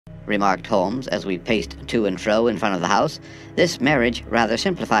remarked Holmes as we paced to and fro in front of the house. "This marriage rather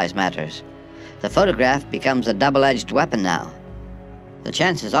simplifies matters. The photograph becomes a double-edged weapon now. The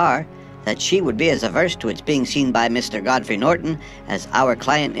chances are that she would be as averse to its being seen by Mr. Godfrey Norton as our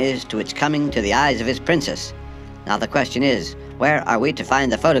client is to its coming to the eyes of his princess. Now the question is, where are we to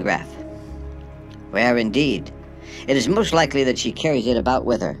find the photograph?" "Where indeed? It is most likely that she carries it about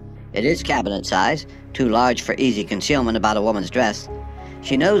with her. It is cabinet size, too large for easy concealment about a woman's dress.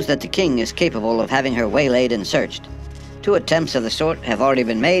 She knows that the king is capable of having her waylaid and searched. 2 attempts of the sort have already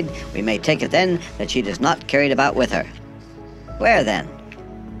been made. We may take it then that she does not carry it about with her." "Where then?"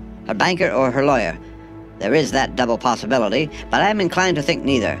 "Her banker or her lawyer. There is that double possibility, but I am inclined to think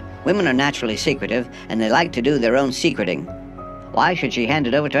neither. Women are naturally secretive, and they like to do their own secreting. Why should she hand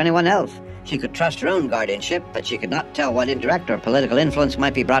it over to anyone else? She could trust her own guardianship, but she could not tell what indirect or political influence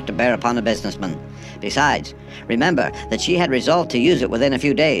might be brought to bear upon a businessman. Besides, remember that she had resolved to use it within a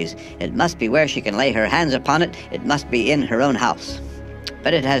few days. It must be where she can lay her hands upon it. It must be in her own house."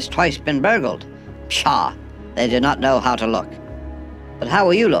 "But it has twice been burgled." "Pshaw! They do not know how to look." "But how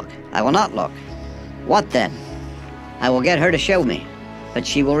will you look?" "I will not look." "What then?" "I will get her to show me." "But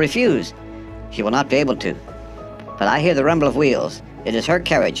she will refuse." "She will not be able to. But I hear the rumble of wheels. It is her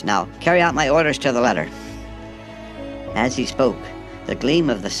carriage. Now, carry out my orders to the letter." As he spoke, the gleam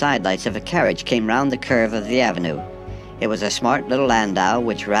of the sidelights of a carriage came round the curve of the avenue. It was a smart little landau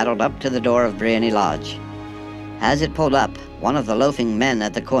which rattled up to the door of Briony Lodge. As it pulled up, one of the loafing men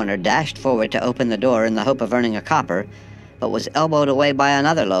at the corner dashed forward to open the door in the hope of earning a copper, but was elbowed away by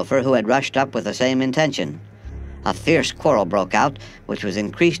another loafer who had rushed up with the same intention. A fierce quarrel broke out, which was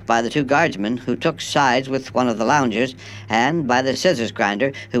increased by the 2 guardsmen who took sides with one of the loungers, and by the scissors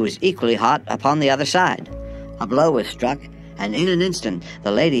grinder who was equally hot upon the other side. A blow was struck, and in an instant the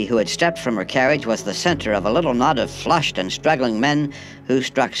lady who had stepped from her carriage was the center of a little knot of flushed and struggling men who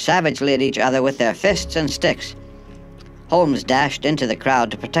struck savagely at each other with their fists and sticks. Holmes dashed into the crowd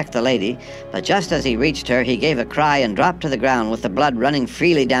to protect the lady, but just as he reached her he gave a cry and dropped to the ground with the blood running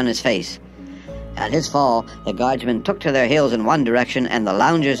freely down his face. At his fall, the guardsmen took to their heels in one direction and the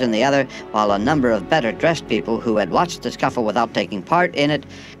loungers in the other, while a number of better-dressed people who had watched the scuffle without taking part in it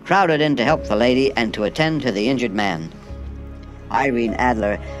crowded in to help the lady and to attend to the injured man. Irene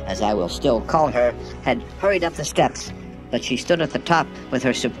Adler, as I will still call her, had hurried up the steps, but she stood at the top with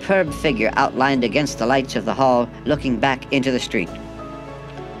her superb figure outlined against the lights of the hall, looking back into the street.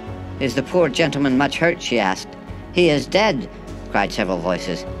 "Is the poor gentleman much hurt?" she asked. "He is dead," cried several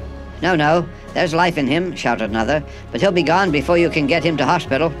voices. "No, no, there's life in him," shouted another, "but he'll be gone before you can get him to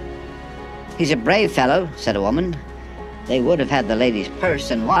hospital." "He's a brave fellow," said a woman. "They would have had the lady's purse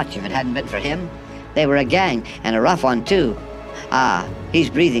and watch if it hadn't been for him. They were a gang, and a rough one, too. Ah,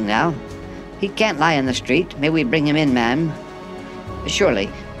 he's breathing now. He can't lie in the street. May we bring him in, ma'am?" "Surely.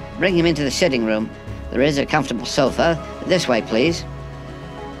 Bring him into the sitting room. There is a comfortable sofa. This way, please."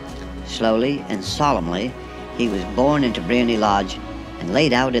 Slowly and solemnly, he was borne into Briony Lodge and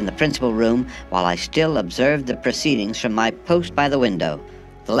laid out in the principal room while I still observed the proceedings from my post by the window.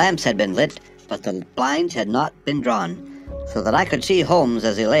 The lamps had been lit, but the blinds had not been drawn, so that I could see Holmes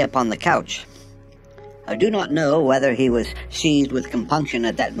as he lay upon the couch. I do not know whether he was seized with compunction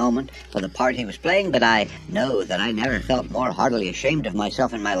at that moment for the part he was playing, but I know that I never felt more heartily ashamed of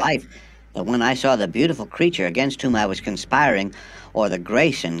myself in my life than when I saw the beautiful creature against whom I was conspiring, or the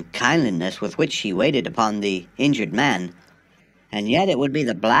grace and kindliness with which he waited upon the injured man. And yet it would be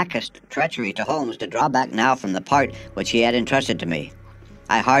the blackest treachery to Holmes to draw back now from the part which he had entrusted to me.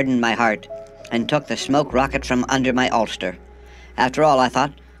 I hardened my heart, and took the smoke rocket from under my ulster. After all, I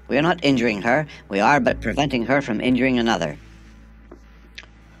thought, we are not injuring her, we are but preventing her from injuring another.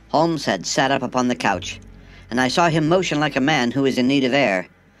 Holmes had sat up upon the couch, and I saw him motion like a man who is in need of air.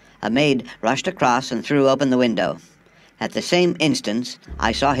 A maid rushed across and threw open the window. At the same instant,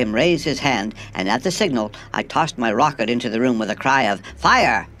 I saw him raise his hand, and at the signal, I tossed my rocket into the room with a cry of,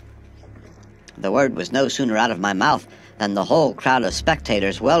 "Fire!" The word was no sooner out of my mouth than the whole crowd of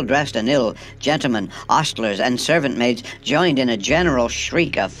spectators, well-dressed and ill, gentlemen, ostlers, and servant-maids, joined in a general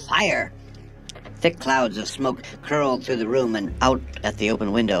shriek of "Fire!" Thick clouds of smoke curled through the room and out at the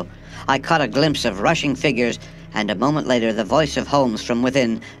open window. I caught a glimpse of rushing figures, and a moment later the voice of Holmes from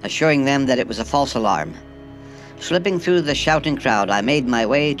within, assuring them that it was a false alarm. Slipping through the shouting crowd, I made my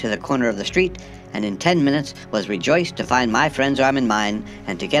way to the corner of the street, and in 10 minutes was rejoiced to find my friend's arm in mine,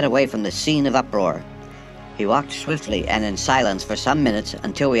 and to get away from the scene of uproar. He walked swiftly and in silence for some minutes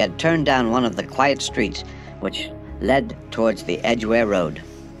until we had turned down one of the quiet streets which led towards the Edgware Road.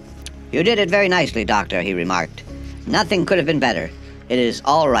 "You did it very nicely, Doctor," he remarked. "Nothing could have been better. It is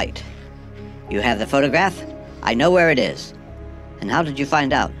all right. You have the photograph? I know where it is. And how did you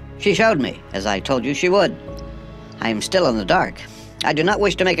find out? She showed me, as I told you she would. I am still in the dark. I do not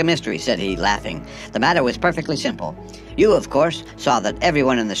wish to make a mystery, said he, laughing. The matter was perfectly simple. You, of course, saw that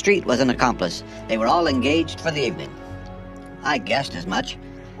everyone in the street was an accomplice. They were all engaged for the evening. I guessed as much.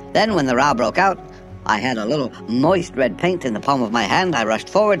 Then, when the row broke out, I had a little moist red paint in the palm of my hand. I rushed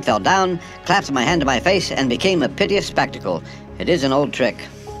forward, fell down, clapped my hand to my face, and became a piteous spectacle. It is an old trick.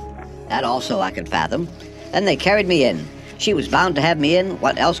 That also I could fathom. Then they carried me in. She was bound to have me in.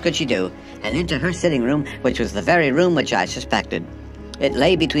 What else could she do? And into her sitting room, which was the very room which I suspected. It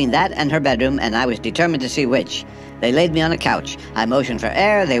lay between that and her bedroom, and I was determined to see which. They laid me on a couch. I motioned for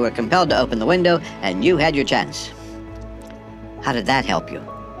air. They were compelled to open the window, and you had your chance. How did that help you?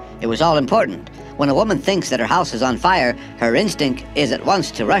 It was all important. When a woman thinks that her house is on fire, her instinct is at once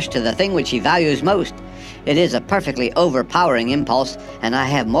to rush to the thing which she values most. It is a perfectly overpowering impulse, and I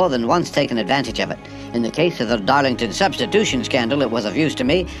have more than once taken advantage of it. In the case of the Darlington substitution scandal, it was of use to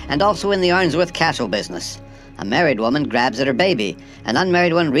me, and also in the Arnsworth Castle business. A married woman grabs at her baby. An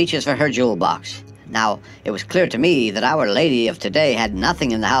unmarried one reaches for her jewel box. Now, it was clear to me that Our Lady of today had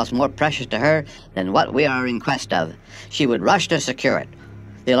nothing in the house more precious to her than what we are in quest of. She would rush to secure it.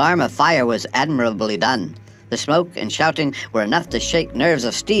 The alarm of fire was admirably done. The smoke and shouting were enough to shake nerves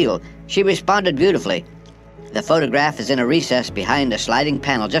of steel. She responded beautifully. The photograph is in a recess behind a sliding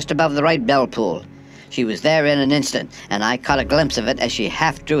panel just above the right bell pull. She was there in an instant, and I caught a glimpse of it as she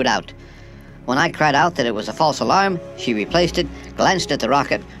half drew it out. When I cried out that it was a false alarm, she replaced it, glanced at the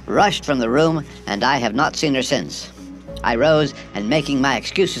rocket, rushed from the room, and I have not seen her since. I rose, and making my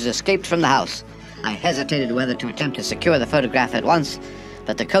excuses, escaped from the house. I hesitated whether to attempt to secure the photograph at once,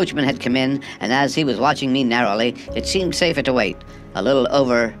 but the coachman had come in, and as he was watching me narrowly, it seemed safer to wait. A little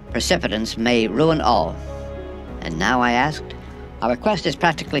over-precipitance may ruin all. And now, I asked? Our quest is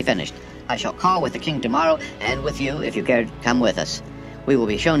practically finished. I shall call with the king tomorrow, and with you, if you care to come with us. We will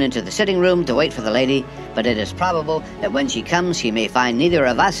be shown into the sitting room to wait for the lady, but it is probable that when she comes, he may find neither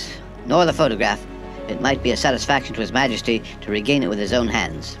of us nor the photograph. It might be a satisfaction to His Majesty to regain it with his own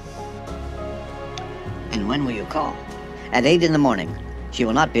hands. And when will you call? At 8 in the morning. She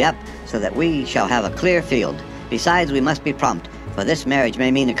will not be up, so that we shall have a clear field. Besides, we must be prompt, for this marriage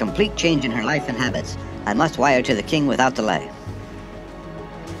may mean a complete change in her life and habits. I must wire to the king without delay.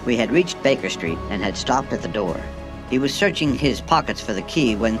 We had reached Baker Street and had stopped at the door. He was searching his pockets for the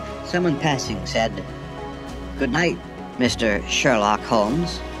key when someone passing said, "Good night, Mr. Sherlock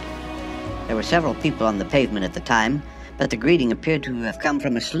Holmes." There were several people on the pavement at the time, but the greeting appeared to have come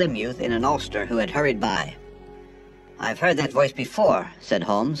from a slim youth in an ulster who had hurried by. "I've heard that voice before," said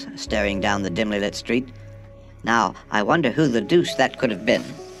Holmes, staring down the dimly lit street. "Now, I wonder who the deuce that could have been."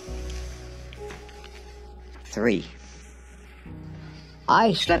 3.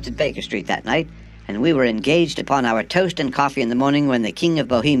 I slept at Baker Street that night, and we were engaged upon our toast and coffee in the morning when the King of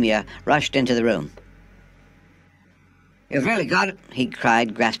Bohemia rushed into the room. "You've really got it?" he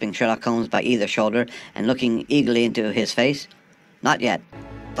cried, grasping Sherlock Holmes by either shoulder and looking eagerly into his face. "Not yet."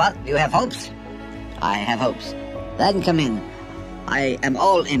 "But you have hopes?" "I have hopes." "Then come in. I am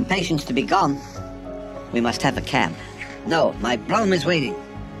all impatience to be gone." "We must have a cab." "No, my brougham is waiting."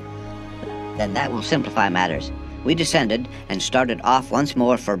 "Then that will simplify matters." We descended and started off once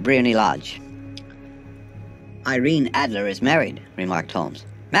more for Briony Lodge. "Irene Adler is married," remarked Holmes.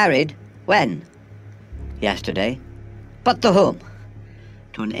 "Married? When?" "Yesterday." "But to whom?"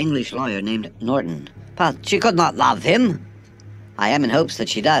 "To an English lawyer named Norton." "But she could not love him." "I am in hopes that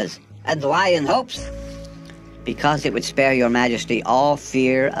she does." "And why in hopes?" "Because it would spare your Majesty all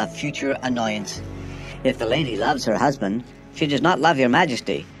fear of future annoyance. If the lady loves her husband, she does not love your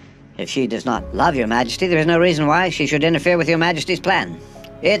Majesty. If she does not love your Majesty, there is no reason why she should interfere with your Majesty's plan."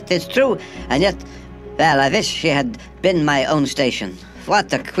 "It is true, and yet, well, I wish she had been my own station.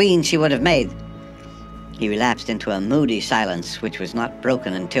 What a queen she would have made." He relapsed into a moody silence, which was not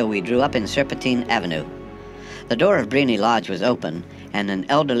broken until we drew up in Serpentine Avenue. The door of Briony Lodge was open, and an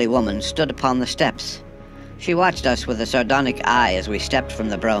elderly woman stood upon the steps. She watched us with a sardonic eye as we stepped from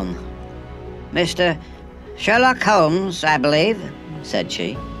the brougham. "Mr. Sherlock Holmes, I believe," said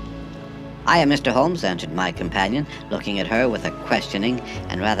she. "I am Mr. Holmes," answered my companion, looking at her with a questioning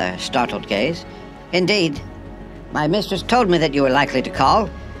and rather startled gaze. "Indeed. My mistress told me that you were likely to call.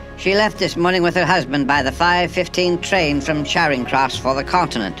 She left this morning with her husband by the 5:15 train from Charing Cross for the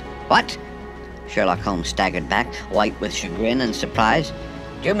Continent." "What?" Sherlock Holmes staggered back, white with chagrin and surprise.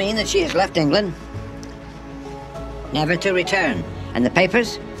 "Do you mean that she has left England?" "Never to return. And the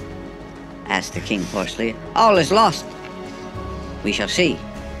papers?" asked the king hoarsely. "All is lost." "We shall see."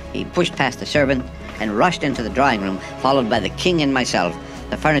 He pushed past the servant and rushed into the drawing room, followed by the king and myself.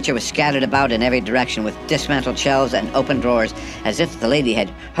 The furniture was scattered about in every direction with dismantled shelves and open drawers, as if the lady had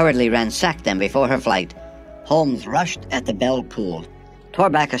hurriedly ransacked them before her flight. Holmes rushed at the bell pull, tore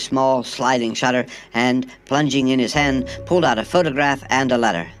back a small sliding shutter, and, plunging in his hand, pulled out a photograph and a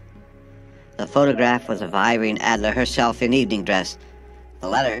letter. The photograph was of Irene Adler herself in evening dress. The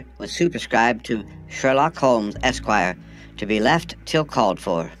letter was superscribed to Sherlock Holmes, Esquire, to be left till called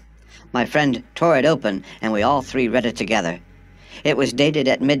for. My friend tore it open, and we all three read it together. It was dated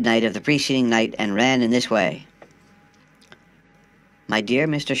at midnight of the preceding night and ran in this way. My dear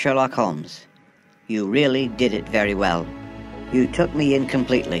Mr. Sherlock Holmes, you really did it very well. You took me in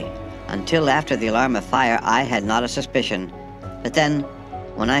completely. Until after the alarm of fire, I had not a suspicion. But then,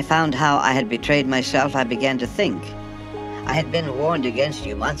 when I found how I had betrayed myself, I began to think. I had been warned against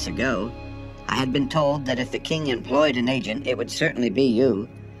you months ago. I had been told that if the king employed an agent, it would certainly be you,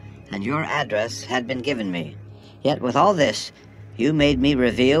 and your address had been given me. Yet with all this, you made me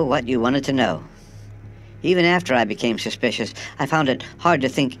reveal what you wanted to know. Even after I became suspicious, I found it hard to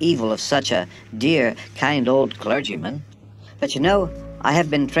think evil of such a dear, kind old clergyman. But you know, I have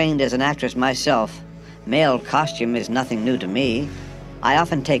been trained as an actress myself. Male costume is nothing new to me. I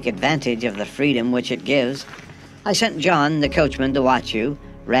often take advantage of the freedom which it gives. I sent John, the coachman, to watch you,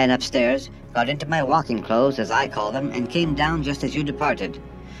 ran upstairs, got into my walking clothes, as I call them, and came down just as you departed.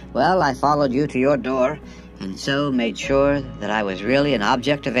 Well, I followed you to your door, and so made sure that I was really an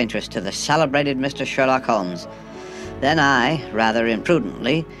object of interest to the celebrated Mr. Sherlock Holmes. Then I, rather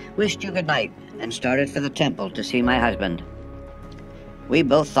imprudently, wished you good night, and started for the temple to see my husband. We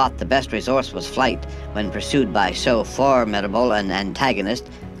both thought the best resource was flight when pursued by so formidable an antagonist,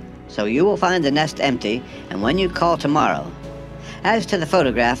 so you will find the nest empty, and when you call tomorrow. As to the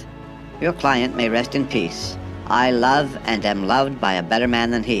photograph, your client may rest in peace. I love and am loved by a better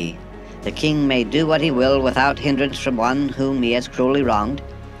man than he. The king may do what he will without hindrance from one whom he has cruelly wronged.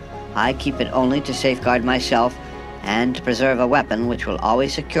 I keep it only to safeguard myself and to preserve a weapon which will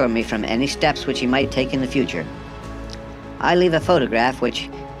always secure me from any steps which he might take in the future. I leave a photograph which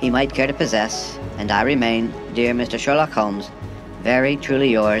he might care to possess, and I remain, dear Mr. Sherlock Holmes, very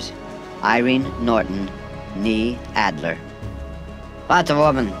truly yours, Irene Norton, née Adler. What a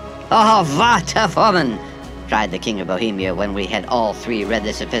woman! Oh, what a woman! Cried the King of Bohemia when we had all three read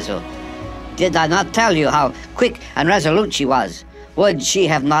this epistle. Did I not tell you how quick and resolute she was? Would she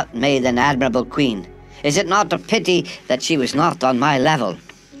have not made an admirable queen? Is it not a pity that she was not on my level?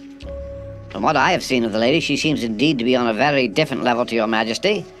 From what I have seen of the lady, she seems indeed to be on a very different level to your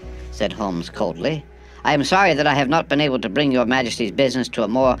Majesty, said Holmes coldly. I am sorry that I have not been able to bring your Majesty's business to a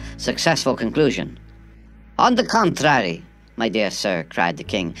more successful conclusion. On the contrary, my dear sir, cried the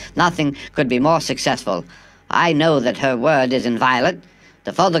king, nothing could be more successful. I know that her word is inviolate.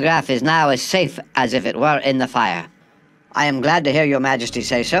 The photograph is now as safe as if it were in the fire. I am glad to hear your Majesty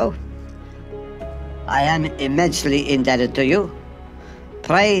say so. I am immensely indebted to you.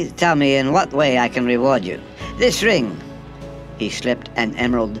 Pray tell me in what way I can reward you. This ring. He slipped an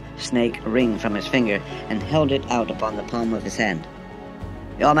emerald snake ring from his finger and held it out upon the palm of his hand.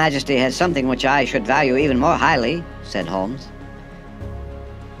 Your Majesty has something which I should value even more highly, said Holmes.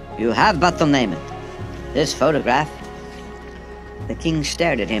 You have but to name it. This photograph. The king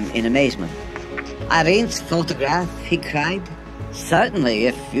stared at him in amazement. Irene's photograph, he cried. Certainly,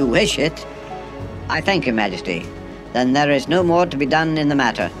 if you wish it. I thank your Majesty. Then there is no more to be done in the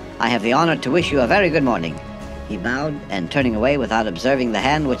matter. I have the honor to wish you a very good morning. He bowed, and turning away without observing the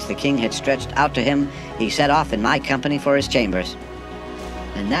hand which the king had stretched out to him, he set off in my company for his chambers.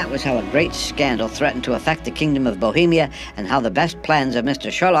 And that was how a great scandal threatened to affect the kingdom of Bohemia, and how the best plans of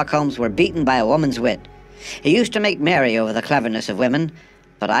Mr. Sherlock Holmes were beaten by a woman's wit. He used to make merry over the cleverness of women,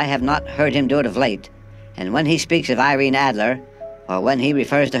 but I have not heard him do it of late, and when he speaks of Irene Adler, or when he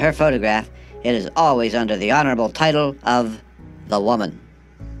refers to her photograph, it is always under the honorable title of The Woman.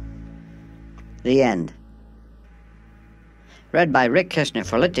 The end. Read by Rick Kishner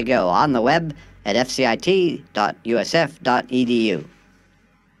for Lit2Go on the web at fcit.usf.edu.